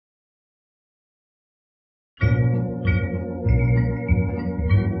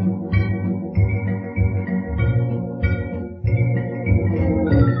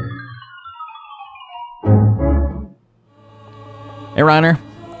Hey, Reiner.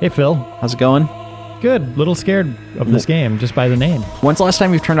 Hey, Phil. How's it going? Good. Little scared of this game just by the name. When's the last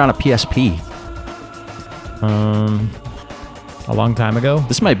time you've turned on a PSP? A long time ago.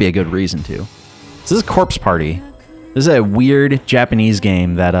 This might be a good reason to. This is Corpse Party. This is a weird Japanese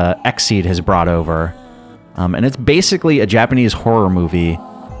game that Xseed has brought over. And it's basically a Japanese horror movie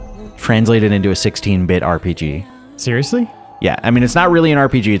translated into a 16-bit RPG. Seriously? Yeah, I mean, it's not really an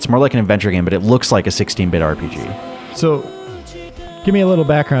RPG. It's more like an adventure game, but it looks like a 16-bit RPG. So, give me a little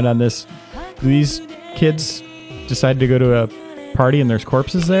background on this. These kids decided to go to a party and there's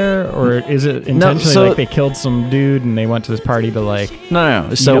corpses there? Or is it intentionally like they killed some dude and they went to this party to like...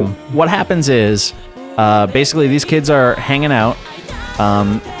 No. So what happens is, basically these kids are hanging out.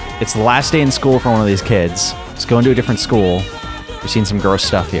 It's the last day in school for one of these kids. It's going to a different school. We've seen some gross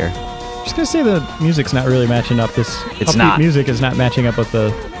stuff here. I'm just gonna say the music's not really matching up. This upbeat music is not matching up with the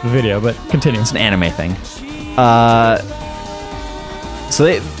video, but continue. It's an anime thing. So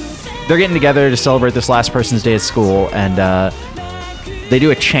they're getting together to celebrate this last person's day at school, and they do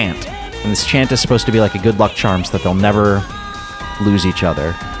a chant. And this chant is supposed to be like a good luck charm so that they'll never lose each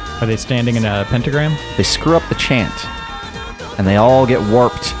other. Are they standing in a pentagram? They screw up the chant, and they all get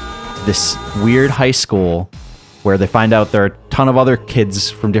warped to this weird high school where they find out there are a ton of other kids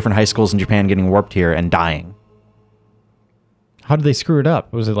from different high schools in Japan getting warped here and dying. How did they screw it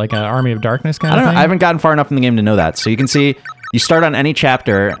up? Was it like an Army of Darkness kind of thing? I don't know. I haven't gotten far enough in the game to know that. So you can see, you start on any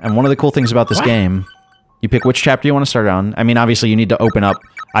chapter, and one of the cool things about this game, you pick which chapter you want to start on. I mean, obviously you need to open up.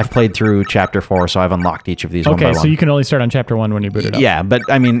 I've played through chapter 4, so I've unlocked each of these one by one. Okay, so you can only start on chapter 1 when you boot it up. Yeah, but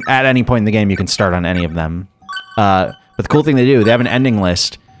I mean, at any point in the game, you can start on any of them. But the cool thing they do, they have an ending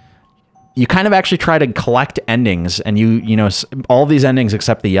list. You kind of actually try to collect endings, and you know, all these endings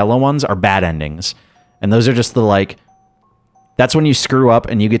except the yellow ones are bad endings. And those are just the, like, that's when you screw up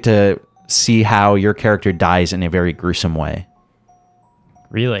and you get to see how your character dies in a very gruesome way.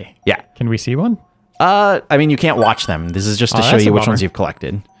 Really? Yeah. Can we see one? I mean, you can't watch them. This is just to show you which ones you've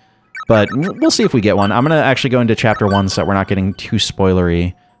collected. But we'll see if we get one. I'm going to actually go into chapter 1 so that we're not getting too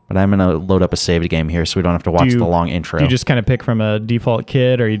spoilery. But I'm going to load up a saved game here so we don't have to watch the long intro. Do you just kind of pick from a default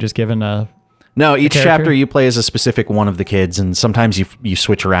kid, or are you just given a... No, each chapter you play as a specific one of the kids, and sometimes you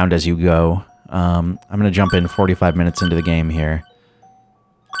switch around as you go. I'm going to jump in 45 minutes into the game here.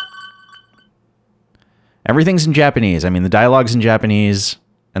 Everything's in Japanese. I mean, the dialogue's in Japanese,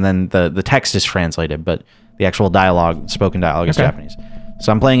 and then the text is translated, but the actual dialogue, spoken dialogue, is Japanese.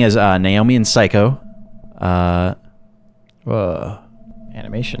 So I'm playing as Naomi and Psycho.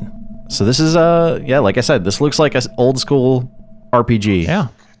 Animation. So this is, yeah, like I said, this looks like an old school RPG. Yeah.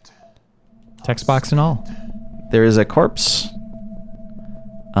 Text box and all. There is a corpse.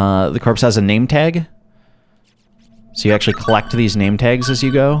 The corpse has a name tag. So you actually collect these name tags as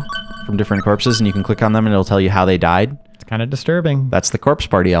you go from different corpses, and you can click on them and it'll tell you how they died. It's kind of disturbing. That's the corpse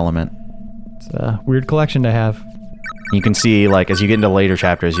party element. It's a weird collection to have. You can see, like, as you get into later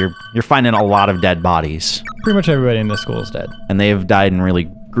chapters, you're finding a lot of dead bodies. Pretty much everybody in this school is dead. And they have died in really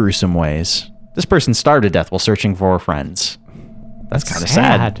gruesome ways. This person starved to death while searching for friends. That's kind of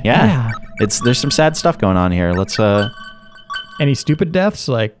sad. Yeah. There's some sad stuff going on here. Let's Any stupid deaths,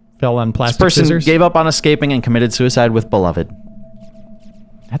 like fell on plastic scissors? This person gave up on escaping and committed suicide with beloved.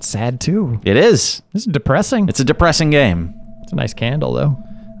 That's sad too. It is. This is depressing. It's a depressing game. It's a nice candle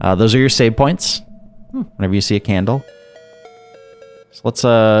though. Those are your save points. Whenever you see a candle. So let's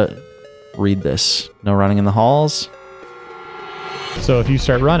read this. No running in the halls. So if you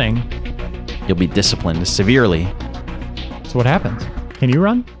start running, you'll be disciplined severely. So what happens? Can you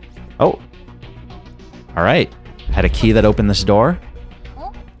run? Oh. All right. Had a key that opened this door.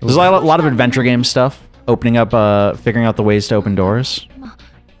 There's a lot of adventure game stuff. Opening up, figuring out the ways to open doors.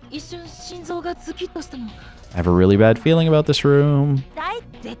 I have a really bad feeling about this room.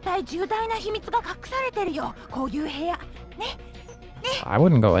 I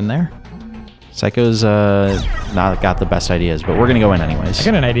wouldn't go in there. Psycho's not got the best ideas, but we're gonna go in anyways. I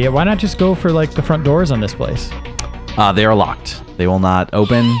got an idea. Why not just go for like the front doors on this place? They are locked. They will not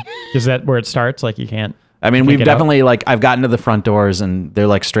open. Is that where it starts? Like you can't... I mean, we've definitely, like, I've gotten to the front doors and they're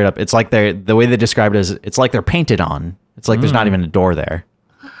like straight up. It's like the way they describe it is, it's like they're painted on. It's like there's not even a door there.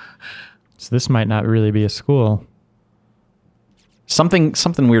 So this might not really be a school. Something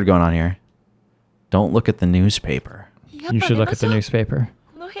weird going on here. Don't look at the newspaper. You should look at the newspaper.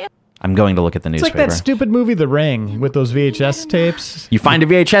 I'm going to look at the newspaper. It's like that stupid movie The Ring with those VHS tapes. You find a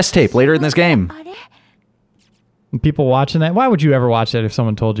VHS tape later in this game. And people watching that. Why would you ever watch that if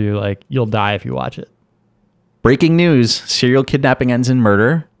someone told you, like, you'll die if you watch it? Breaking news. Serial kidnapping ends in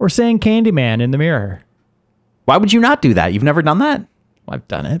murder. Or saying Candyman in the mirror. Why would you not do that? You've never done that? Well, I've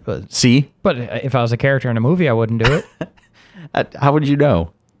done it, but... See? But if I was a character in a movie, I wouldn't do it. How would you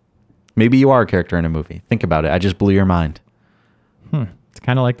know? Maybe you are a character in a movie. Think about it. I just blew your mind. It's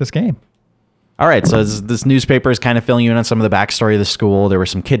kind of like this game. All right, so this newspaper is kind of filling you in on some of the backstory of the school. There were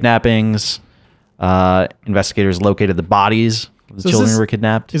some kidnappings. Investigators located the bodies of the children who were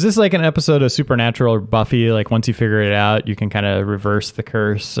kidnapped. Is this like an episode of Supernatural or Buffy? Like once you figure it out, you can kind of reverse the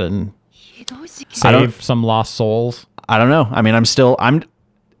curse and save some lost souls? I don't know. I mean, I'm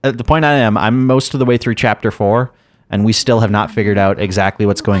at the point I'm most of the way through chapter 4, and we still have not figured out exactly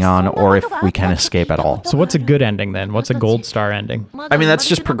what's going on or if we can escape at all. So what's a good ending then? What's a gold star ending? I mean, that's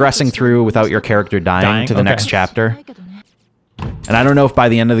just progressing through without your character dying to the next chapter. And I don't know if by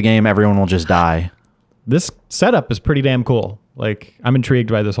the end of the game, everyone will just die. This setup is pretty damn cool. Like, I'm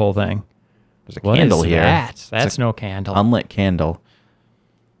intrigued by this whole thing. There's a candle here. That's no candle. Unlit candle.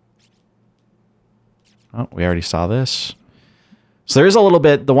 Oh, we already saw this. So there's a little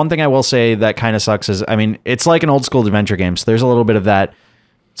bit, the one thing I will say that kind of sucks is, I mean, it's like an old school adventure game, so there's a little bit of that.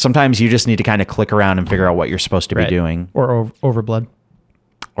 Sometimes you just need to kind of click around and figure out what you're supposed to be doing. Or Overblood.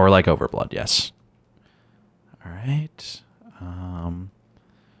 Or like Overblood, yes. All right.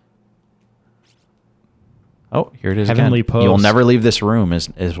 Oh, here it is Heavenly again. Post. You'll never leave this room is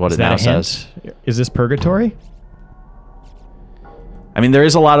what it now says. Is this purgatory? I mean, there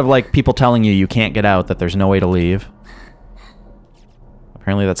is a lot of like people telling you can't get out, that there's no way to leave.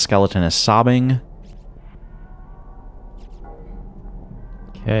 Apparently that skeleton is sobbing.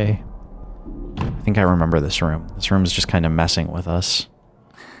 Okay. I think I remember this room. This room is just kind of messing with us.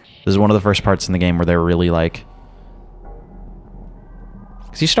 This is one of the first parts in the game where they're really like...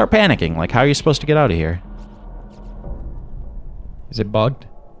 Because you start panicking. Like, how are you supposed to get out of here? Is it bugged?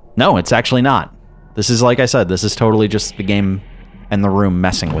 No, it's actually not. This is, like I said, this is totally just the game and the room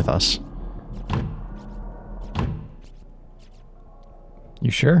messing with us. You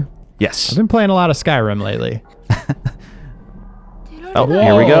sure? Yes. I've been playing a lot of Skyrim lately. Oh, Whoa.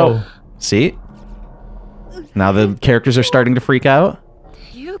 Here we go. See? Now the characters are starting to freak out.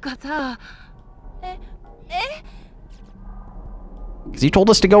 Because you told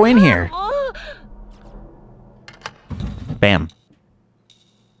us to go in here. Bam.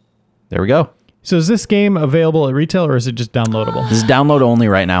 There we go. So is this game available at retail or is it just downloadable? This is download only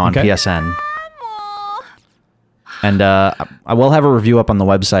right now on PSN. And I will have a review up on the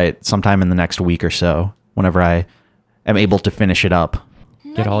website sometime in the next week or so, whenever I am able to finish it up.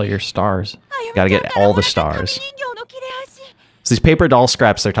 Get all your stars. Gotta get all the stars. So these paper doll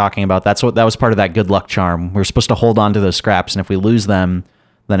scraps they're talking about, that was part of that good luck charm. We're supposed to hold on to those scraps, and if we lose them,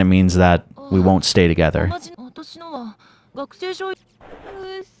 then it means that we won't stay together.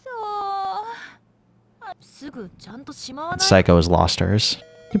 Psycho has lost hers.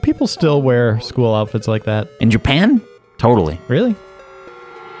 Do people still wear school outfits like that? In Japan? Totally. Really?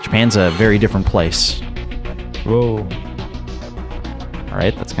 Japan's a very different place. Whoa. All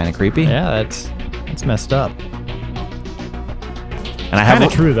right, that's kind of creepy. Yeah, that's messed up. And I have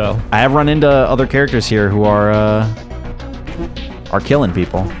kind of true though. I have run into other characters here who are killing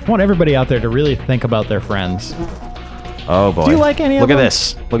people. I want everybody out there to really think about their friends. Oh boy. Do you like any of them? Look at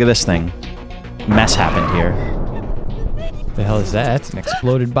this. Look at this thing. Mess happened here. What the hell is that? It's an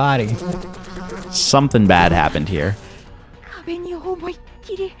exploded body. Something bad happened here.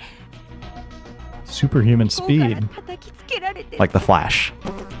 Superhuman speed. Like the Flash.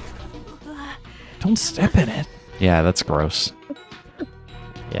 Don't step in it. Yeah, that's gross.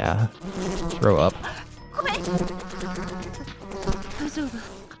 Yeah. Throw up.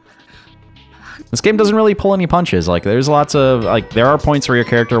 This game doesn't really pull any punches. Like, there's lots of, like, there are points where your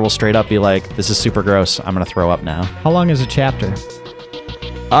character will straight up be like, this is super gross, I'm gonna throw up now. How long is a chapter?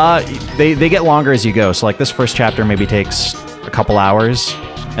 They get longer as you go. So, like, this first chapter maybe takes a couple hours,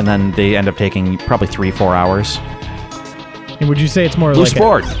 and then they end up taking probably 3-4 hours. And would you say it's more Loose like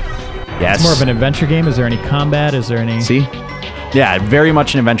board. Yes. It's more of an adventure game? Is there any combat? Is there any... See? Yeah, very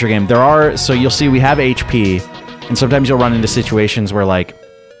much an adventure game. There are, so you'll see we have HP, and sometimes you'll run into situations where, like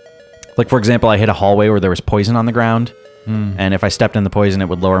for example, I hit a hallway where there was poison on the ground, and if I stepped in the poison, it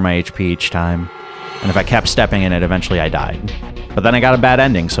would lower my HP each time. And if I kept stepping in it, eventually I died. But then I got a bad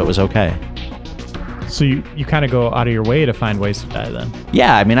ending, so it was okay. So you kind of go out of your way to find ways to die then?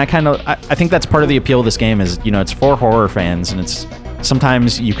 Yeah, I mean, I think that's part of the appeal of this game is, you know, it's for horror fans, and it's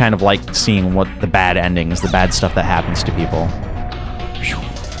sometimes you kind of like seeing what the bad endings, the bad stuff that happens to people.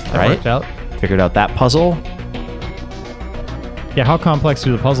 That worked out. Figured out that puzzle. Yeah, how complex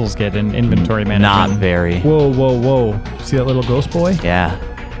do the puzzles get in inventory management? Not very. Whoa, whoa, whoa. See that little ghost boy? Yeah.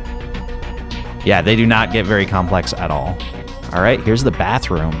 Yeah, they do not get very complex at all. All right, here's the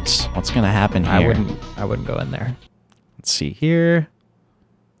bathrooms. What's going to happen here? I wouldn't go in there. Let's see here.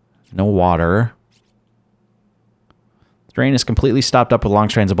 No water. Drain is completely stopped up with long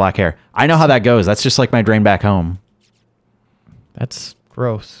strands of black hair. I know how that goes. That's just like my drain back home. That's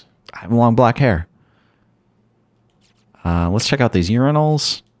gross. I have long black hair. Let's check out these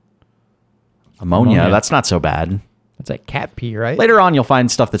urinals. Ammonia. That's not so bad. That's like cat pee, right? Later on, you'll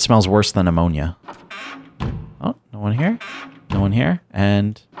find stuff that smells worse than ammonia. Oh, no one here. No one here.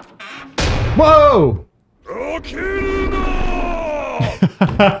 And... Whoa!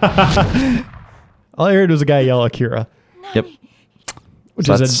 All I heard was a guy yell Akira. Yep. Which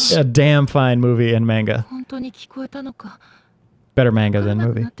is a damn fine movie and manga. Better manga than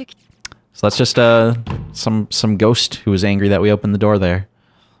movie. So that's just some ghost who was angry that we opened the door there.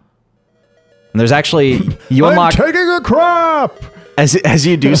 And there's actually you unlock I'm taking a crap. As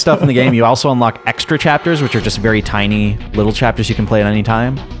you do stuff in the game, you also unlock extra chapters, which are just very tiny little chapters you can play at any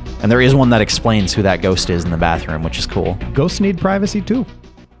time. And there is one that explains who that ghost is in the bathroom, which is cool. Ghosts need privacy too.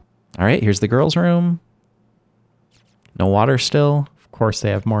 All right, here's the girls' room. No water still. Of course,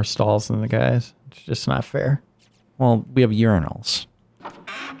 they have more stalls than the guys. It's just not fair. Well, we have urinals. All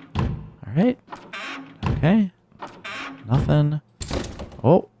right. Okay. Nothing.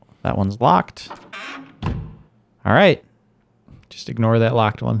 Oh, that one's locked. All right. Just ignore that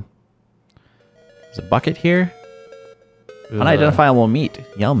locked one. There's a bucket here. Unidentifiable meat.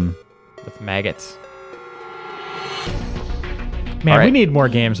 Yum. With maggots. Man, we need more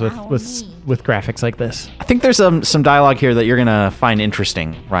games with graphics like this. I think there's some dialogue here that you're gonna find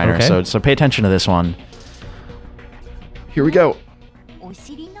interesting, Reiner. Okay. So pay attention to this one. Here we go.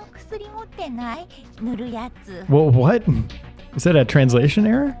 Well, what? Is that a translation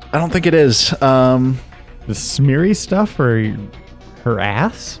error? I don't think it is. The smeary stuff for her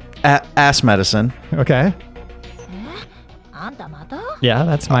ass? Ass medicine. Okay. Yeah,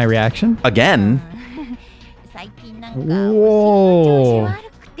 that's my reaction. Again. Whoa.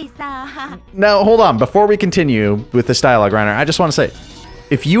 Now, hold on. Before we continue with this dialogue, Reiner, I just want to say,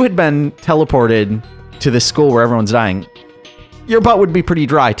 if you had been teleported to this school where everyone's dying, your butt would be pretty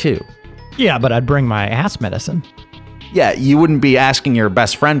dry, too. Yeah, but I'd bring my ass medicine. Yeah, you wouldn't be asking your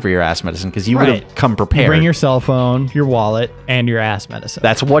best friend for your ass medicine because you would have come prepared. You bring your cell phone, your wallet, and your ass medicine.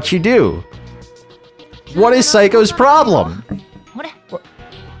 That's what you do. What is Psycho's problem?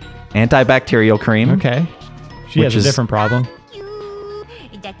 Antibacterial cream. Okay. She has a different problem.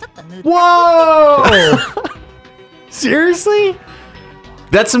 Whoa! Seriously?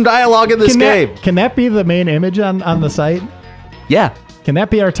 That's some dialogue in this game. Can that be the main image on the site? Yeah. Can that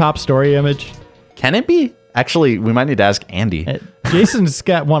be our top story image? Can it be? Actually, we might need to ask Andy. Jason's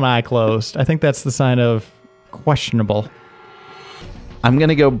got one eye closed. I think that's the sign of questionable. I'm going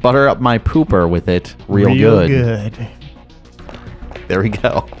to go butter up my pooper with it real good. There we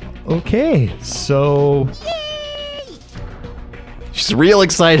go. Okay, so... She's real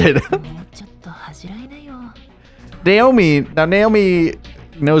excited. Naomi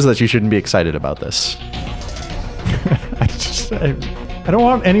knows that you shouldn't be excited about this. I don't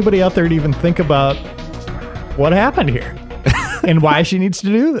want anybody out there to even think about what happened here and why she needs to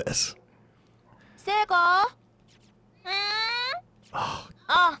do this.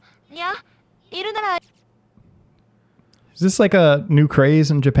 Is this like a new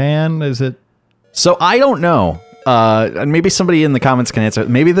craze in Japan? Is it? So I don't know. And maybe somebody in the comments can answer.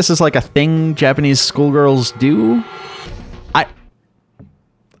 Maybe this is like a thing Japanese schoolgirls do.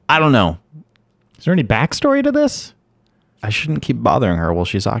 I don't know. Is there any backstory to this? I shouldn't keep bothering her while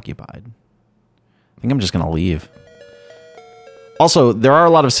she's occupied. I think I'm just going to leave. Also, there are a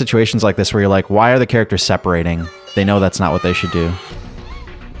lot of situations like this where you're like, why are the characters separating? They know that's not what they should do.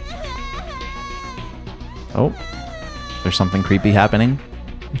 Oh, there's something creepy happening.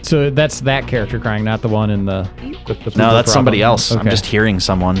 So that's that character crying, not the one in the no, that's somebody else. Okay. I'm just hearing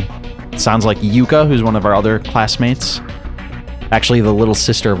someone. It sounds like Yuka, who's one of our other classmates. Actually, the little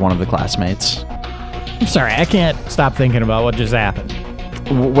sister of one of the classmates. I'm sorry, I can't stop thinking about what just happened.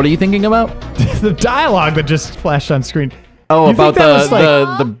 What are you thinking about? The dialogue that just flashed on screen. Oh, about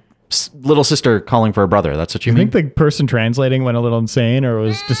the little sister calling for her brother. That's what you mean? I think the person translating went a little insane or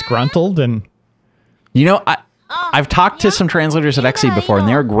was disgruntled and... You know, I've talked to some translators at Xe before, and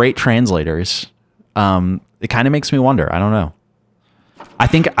they're great translators. It kind of makes me wonder. I don't know. I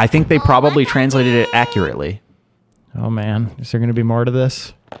think they probably translated it accurately. Oh, man. Is there going to be more to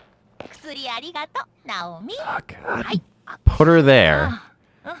this? Oh, God. Put her there.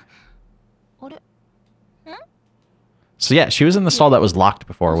 So yeah, she was in the stall that was locked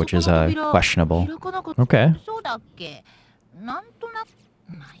before, which is questionable. Okay.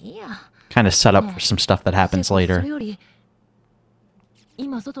 Kind of set up for some stuff that happens later.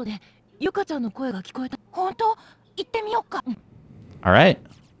 All right.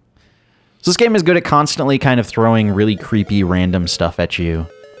 So this game is good at constantly kind of throwing really creepy, random stuff at you.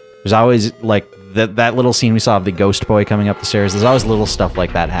 There's always, like, that little scene we saw of the ghost boy coming up the stairs. There's always little stuff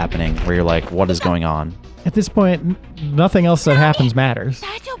like that happening where you're like, what is going on? At this point, nothing else that happens matters.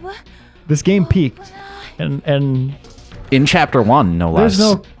 This game peaked, and in Chapter 1, no less.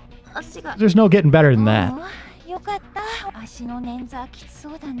 There's no getting better than that. You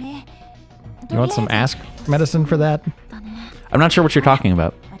want some ask medicine for that? I'm not sure what you're talking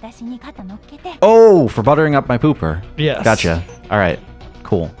about. Oh, for buttering up my pooper. Yes. Gotcha. All right.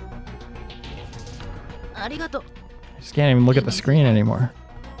 Cool. I just can't even look at the screen anymore.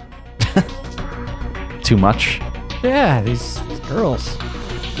 Too much? Yeah, these girls.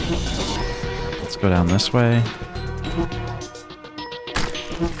 Let's go down this way.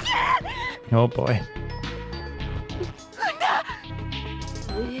 Oh boy.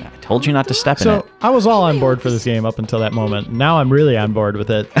 I told you not to step in it. So I was all on board for this game up until that moment. Now I'm really on board with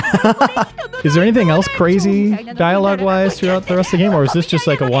it. Is there anything else crazy dialogue-wise throughout the rest of the game, or is this just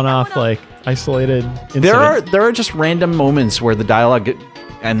like a one-off, like isolated incident? There are just random moments where the dialogue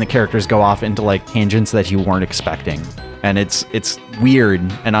and the characters go off into like tangents that you weren't expecting, and it's weird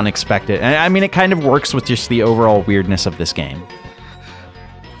and unexpected. And I mean, it kind of works with just the overall weirdness of this game.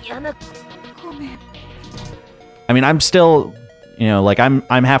 I mean, I'm still, you know, like I'm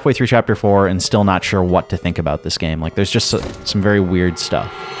halfway through Chapter 4 and still not sure what to think about this game. Like, there's just some very weird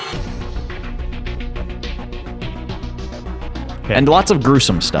stuff. Okay. And lots of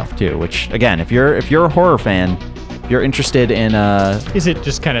gruesome stuff too, which again, if you're a horror fan, if you're interested in is it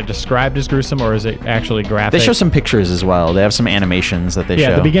just kind of described as gruesome, or is it actually graphic? They show some pictures as well. They have some animations that they show.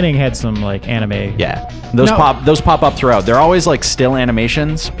 Yeah, the beginning had some like anime. Yeah. Those pop up throughout. They're always like still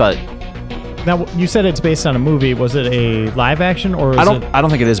animations, but now you said it's based on a movie. Was it a live action, or I don't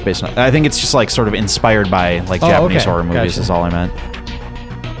think it is based on. I think it's just like sort of inspired by like Japanese horror movies. Gotcha. Is all I meant.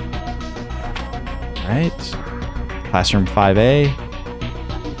 All right. Classroom 5A.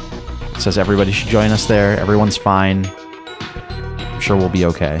 It says everybody should join us there. Everyone's fine. I'm sure we'll be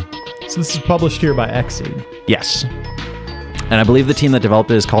okay. So this is published here by Exceed. Yes. And I believe the team that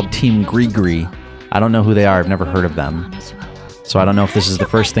developed it is called Team Grigri. I don't know who they are. I've never heard of them. So I don't know if this is the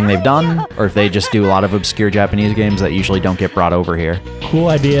first thing they've done, or if they just do a lot of obscure Japanese games that usually don't get brought over here. Cool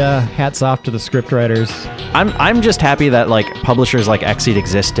idea. Hats off to the scriptwriters. I'm just happy that like publishers like Exceed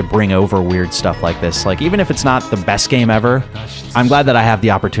exist to bring over weird stuff like this. Like, even if it's not the best game ever, I'm glad that I have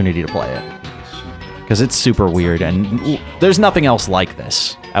the opportunity to play it. Because it's super weird, and there's nothing else like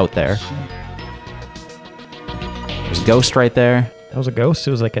this out there. There's a ghost right there. That was a ghost?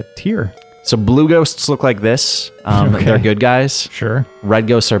 It was like a tear. So blue ghosts look like this. Okay. They're good guys. Sure. Red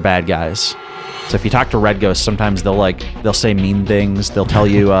ghosts are bad guys. So if you talk to red ghosts, sometimes they'll say mean things. They'll tell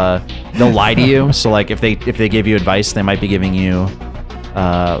you, they'll lie to you. So like if they give you advice, they might be giving you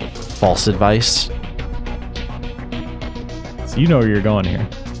false advice. So you know where you're going here.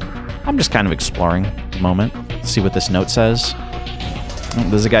 I'm just kind of exploring at the moment. See what this note says. Oh,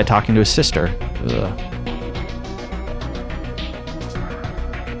 there's a guy talking to his sister. Ugh.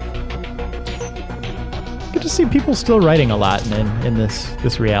 Good to see people still writing a lot in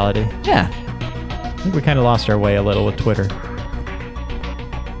this reality. Yeah. I think we kind of lost our way a little with Twitter.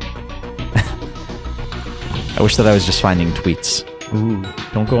 I wish that I was just finding tweets. Ooh,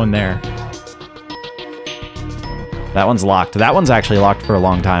 don't go in there. That one's locked. That one's actually locked for a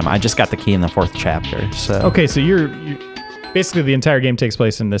long time. I just got the key in the 4th chapter. So okay, so you're basically the entire game takes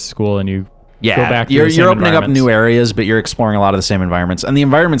place in this school, and you go back to you're opening up new areas, but you're exploring a lot of the same environments, and the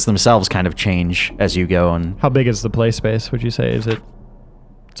environments themselves kind of change as you go. And how big is the play space? Would you say, is it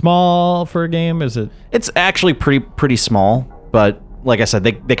small for a game? Is it? It's actually pretty small, but like I said,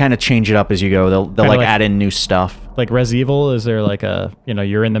 they kind of change it up as you go. They'll like add in new stuff. Like Res Evil, is there like a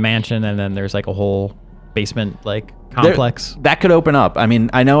you're in the mansion and then there's like a whole basement like complex? That could open up. I mean,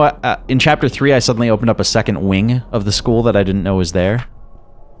 I know in Chapter 3 I suddenly opened up a second wing of the school that I didn't know was there.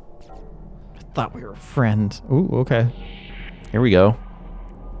 I thought we were friends. Ooh, okay. Here we go.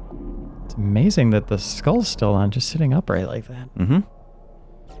 It's amazing that the skull's still on, just sitting upright like that. Mm-hmm.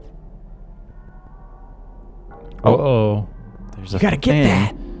 Oh, there's a you gotta get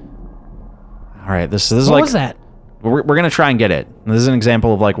that. All right, this is what like. Was that? We're gonna try and get it. This is an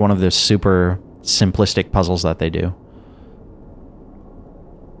example of like one of the super simplistic puzzles that they do.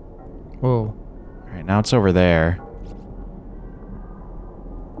 Whoa. All right, now it's over there.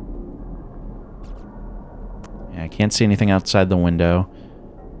 Yeah, I can't see anything outside the window.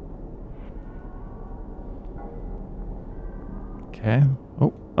 Okay.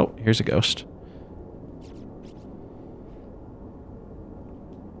 Oh, here's a ghost.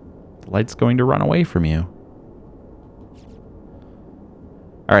 The light's going to run away from you.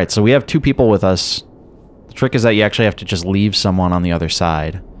 All right, so we have 2 people with us. The trick is that you actually have to just leave someone on the other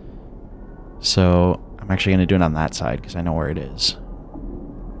side. So I'm actually going to do it on that side because I know where it is.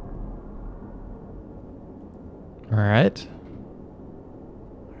 All right.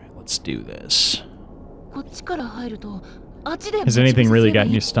 All right, let's do this. Has anything really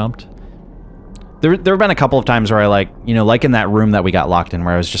gotten you stumped? There have been a couple of times where I like in that room that we got locked in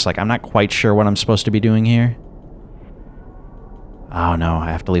where I was just like, I'm not quite sure what I'm supposed to be doing here. Oh no,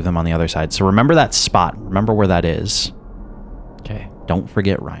 I have to leave them on the other side. So remember that spot. Remember where that is. Okay. Don't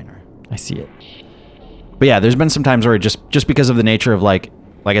forget Reiner. I see it. But yeah, there's been some times where just because of the nature of like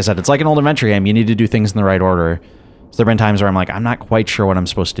I said, it's like an old adventure game. You need to do things in the right order. So there have been times where I'm like, I'm not quite sure what I'm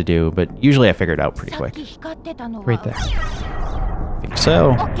supposed to do, but usually I figure it out pretty quick. Right there. I think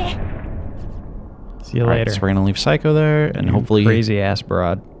so. See you All right, later. so we're gonna leave Psycho there, and You hopefully crazy ass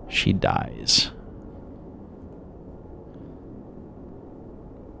broad. she dies.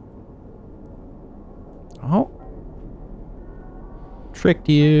 Oh. Tricked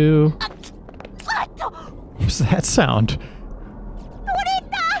you. What's that sound?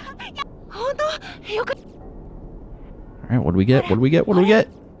 Alright, what do we get? What do we get? What do we get?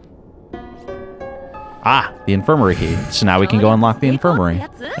 Ah, the infirmary key. So now we can go unlock the infirmary.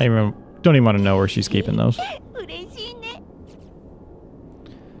 I don't even want to know where she's keeping those.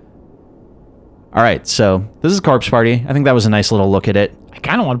 Alright, so this is Corpse Party. I think that was a nice little look at it. I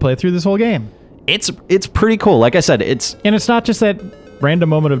kind of want to play through this whole game. It's pretty cool. Like I said, it's not just that random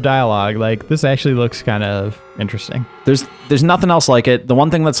moment of dialogue. Like, this actually looks kind of interesting. there's nothing else like it. The one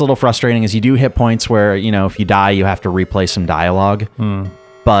thing that's a little frustrating is you do hit points where, if you die, you have to replay some dialogue.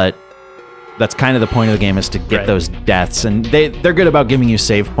 But that's kind of the point of the game, is to get those deaths. And they're good about giving you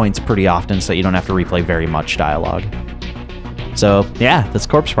save points pretty often so that you don't have to replay very much dialogue. So, yeah, that's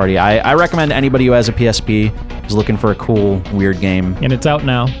Corpse Party. I recommend anybody who has a PSP is looking for a cool, weird game. And it's out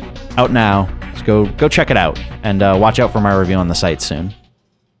now. Out now. Go check it out, and watch out for my review on the site soon.